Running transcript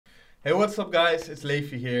Hey, what's up guys, it's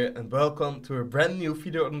Levi here and welcome to a brand new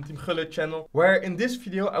video on the Team Gullit channel, where in this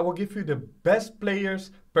video I will give you the best players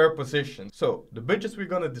per position. So the budgets we're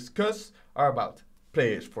gonna discuss are about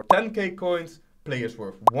players for 10k coins, players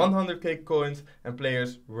worth 100k coins and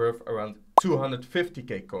players worth around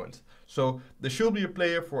 250k coins. So there should be a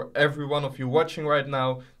player for every one of you watching right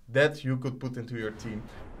now that you could put into your team.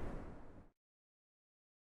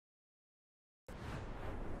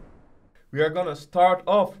 We are gonna start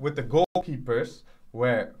off with the goalkeepers,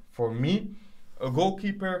 where for me, a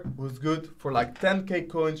goalkeeper who's good for like 10k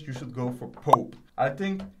coins, you should go for Pope. I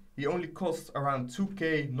think he only costs around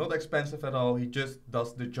 2k, not expensive at all, he just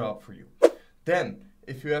does the job for you. Then,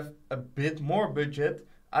 if you have a bit more budget,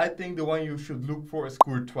 I think the one you should look for is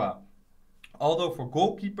Courtois. Although for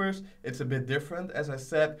goalkeepers, it's a bit different. As I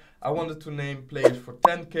said, I wanted to name players for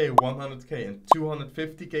 10k, 100k and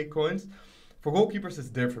 250k coins. For goalkeepers, it's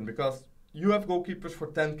different because you have goalkeepers for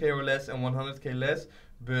 10k or less and 100k less,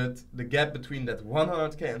 but the gap between that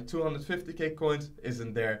 100k and 250k coins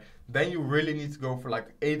isn't there. Then you really need to go for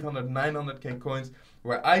like 800, 900k coins,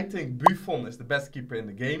 where I think Buffon is the best keeper in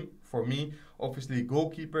the game. For me, obviously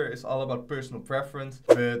goalkeeper is all about personal preference,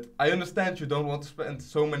 but I understand you don't want to spend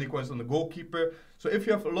so many coins on the goalkeeper. So if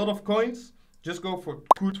you have a lot of coins, just go for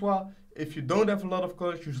Courtois. If you don't have a lot of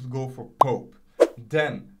coins, you should go for Pope.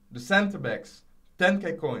 Then, the center backs,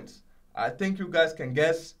 10k coins. I think you guys can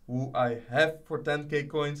guess who I have for 10k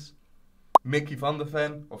coins. Mickey van de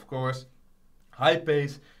Ven, of course. High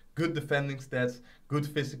pace, good defending stats, good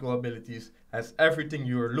physical abilities. Has everything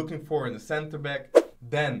you are looking for in a center back.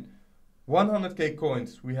 Then, 100k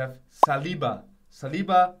coins, we have Saliba.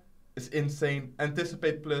 Saliba is insane.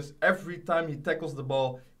 Anticipate plus. Every time he tackles the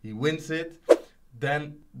ball, he wins it.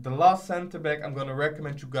 Then, the last center back I'm going to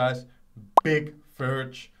recommend you guys, Big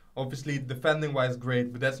Verge. Obviously, defending-wise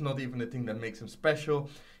great, but that's not even the thing that makes him special.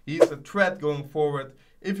 He's a threat going forward.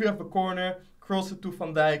 If you have a corner, cross it to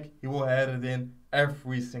Van Dijk, he will head it in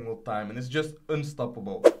every single time, and it's just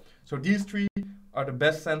unstoppable. So these three are the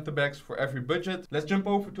best center-backs for every budget. Let's jump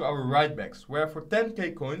over to our right-backs, where for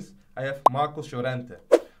 10k coins, I have Marcos Llorente.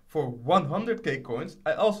 For 100k coins,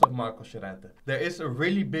 I also have Marcos Llorente. There is a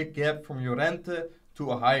really big gap from Llorente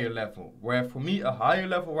to a higher level, where for me a higher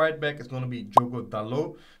level right back is going to be Diogo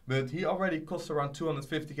Dalot, but he already costs around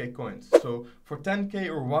 250k coins. So for 10k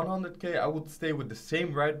or 100k I would stay with the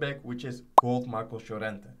same right back, which is Gold Marcos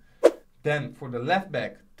Llorente. Then for the left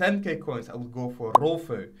back, 10k coins, I would go for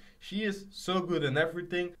Rolfo. She is so good in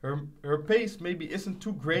everything. Her pace maybe isn't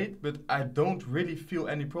too great, but I don't really feel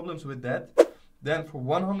any problems with that. Then for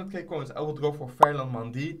 100k coins I would go for Ferland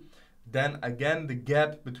Mendy. Then again, the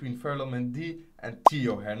gap between Ferland Mendy and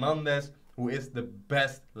Theo Hernandez, who is the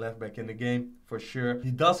best left back in the game for sure. He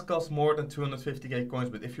does cost more than 250k coins,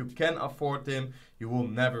 but if you can afford him, you will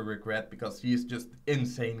never regret, because he is just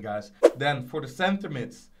insane, guys. Then for the center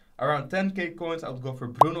mids, around 10k coins, I would go for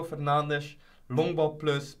Bruno Fernandes. Long ball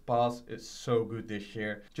plus pass is so good this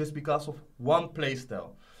year, just because of one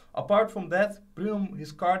playstyle. Apart from that, Bruno,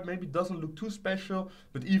 his card maybe doesn't look too special,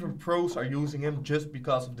 but even pros are using him just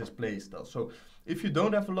because of this playstyle. So if you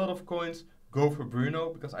don't have a lot of coins, go for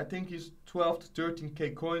Bruno, because I think he's 12 to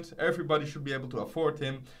 13k coins. Everybody should be able to afford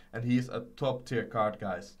him, and he is a top tier card,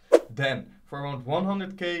 guys. Then for around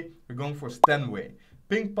 100k, we're going for Stanway.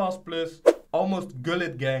 Pink pass plus, almost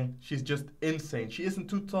Gullit gang. She's just insane. She isn't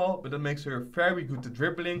too tall, but that makes her very good at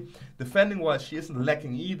dribbling. Defending wise, she isn't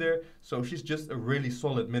lacking either, so she's just a really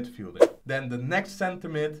solid midfielder. Then the next center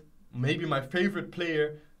mid, maybe my favorite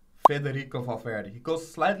player, Federico Valverde. He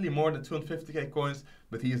costs slightly more than 250k coins,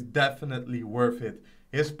 but he is definitely worth it.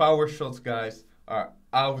 His power shots, guys, are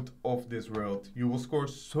out of this world. You will score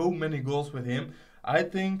so many goals with him. I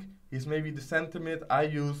think he's maybe the center mid I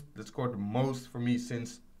used that scored the most for me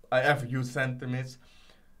since I ever use center mids.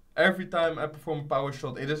 Every time I perform a power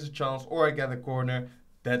shot, it is a chance, or I get a corner.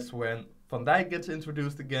 That's when Van Dijk gets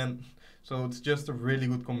introduced again. So it's just a really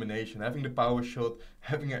good combination. Having the power shot,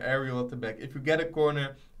 having an aerial at the back. If you get a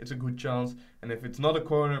corner, it's a good chance. And if it's not a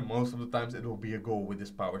corner, most of the times it will be a goal with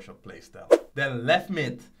this power shot playstyle. Then left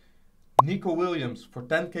mid, Nico Williams for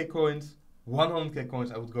 10k coins. 100k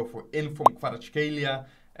coins, I would go for Inform Kvaratskhelia.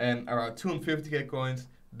 And around 250k coins,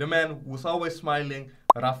 the man who's always smiling,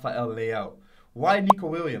 Rafael Leao. Why Nico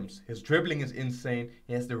Williams? His dribbling is insane.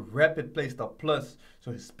 He has the rapid playstyle plus,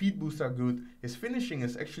 so his speed boosts are good. His finishing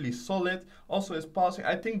is actually solid. Also his passing.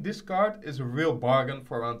 I think this card is a real bargain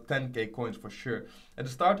for around 10k coins for sure. At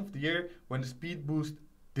the start of the year, when the speed boost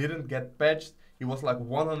didn't get patched, he was like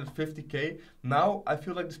 150k. Now I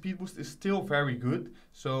feel like the speed boost is still very good.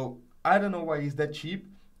 So I don't know why he's that cheap.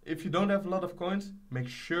 If you don't have a lot of coins, make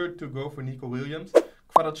sure to go for Nico Williams.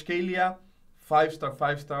 Kvaratskhelia, 5-star,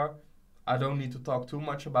 5-star. I don't need to talk too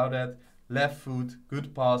much about that. Left foot,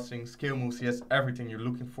 good passing, skill moves. He has everything you're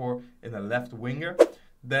looking for in a left winger.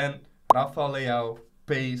 Then Rafael Leao,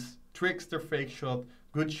 pace, trickster, fake shot,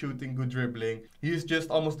 good shooting, good dribbling. He is just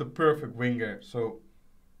almost the perfect winger. So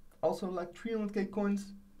also like 300k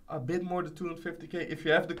coins, a bit more than 250k. If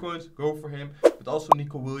you have the coins, go for him. But also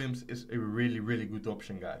Nico Williams is a really, really good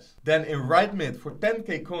option, guys. Then in right mid for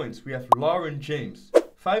 10k coins, we have Lauren James.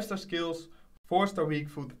 5-star skills, 4-star weak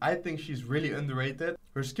foot. I think she's really underrated.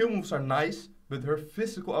 Her skill moves are nice, but her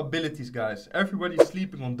physical abilities, guys, everybody's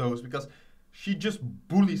sleeping on those because she just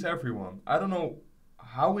bullies everyone. I don't know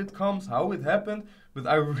how it comes, how it happened, but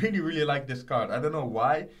I really, really like this card. I don't know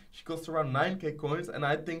why. She costs around 9k coins, and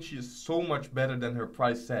I think she is so much better than her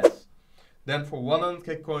price says. Then for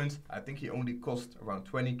 100k coins, I think he only cost around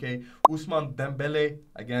 20k. Ousmane Dembele,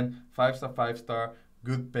 again, 5-star, 5-star,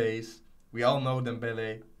 good pace. We all know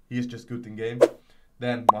Dembele, he is just good in game.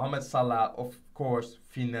 Then Mohamed Salah, of course,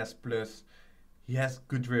 finesse plus. He has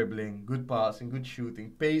good dribbling, good passing, good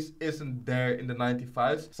shooting. Pace isn't there in the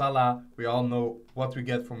 95s. Salah, we all know what we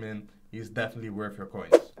get from him. He is definitely worth your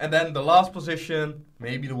coins. And then the last position,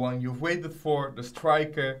 maybe the one you've waited for, the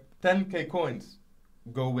striker. 10k coins.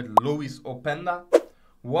 Go with Lois Openda.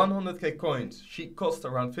 100k coins. She costs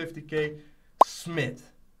around 50k.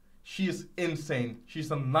 Smith. She is insane.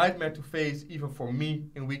 She's a nightmare to face, even for me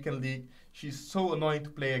in Weekend League. She's so annoying to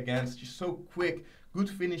play against. She's so quick, good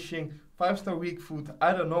finishing, 5-star weak foot.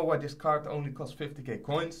 I don't know why this card only costs 50k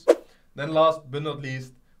coins. Then last but not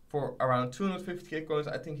least, for around 250k coins,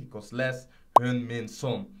 I think he costs less, Heung-min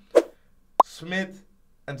Son. Smith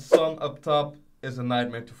and Son up top is a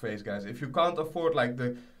nightmare to face, guys. If you can't afford like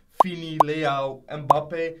the Fini, Leao,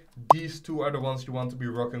 Mbappe, these two are the ones you want to be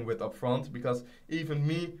rocking with up front. Because even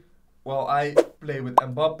me, while I play with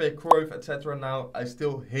Mbappe, Cruyff, etc. now, I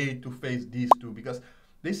still hate to face these two because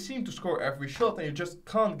they seem to score every shot and you just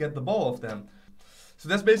can't get the ball off them. So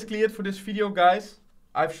that's basically it for this video, guys.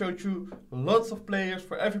 I've showed you lots of players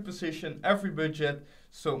for every position, every budget.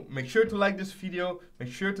 So make sure to like this video.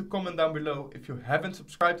 Make sure to comment down below. If you haven't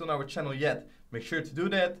subscribed on our channel yet, make sure to do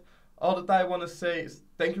that. All that I want to say is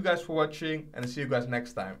thank you guys for watching and see you guys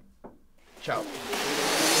next time. Ciao.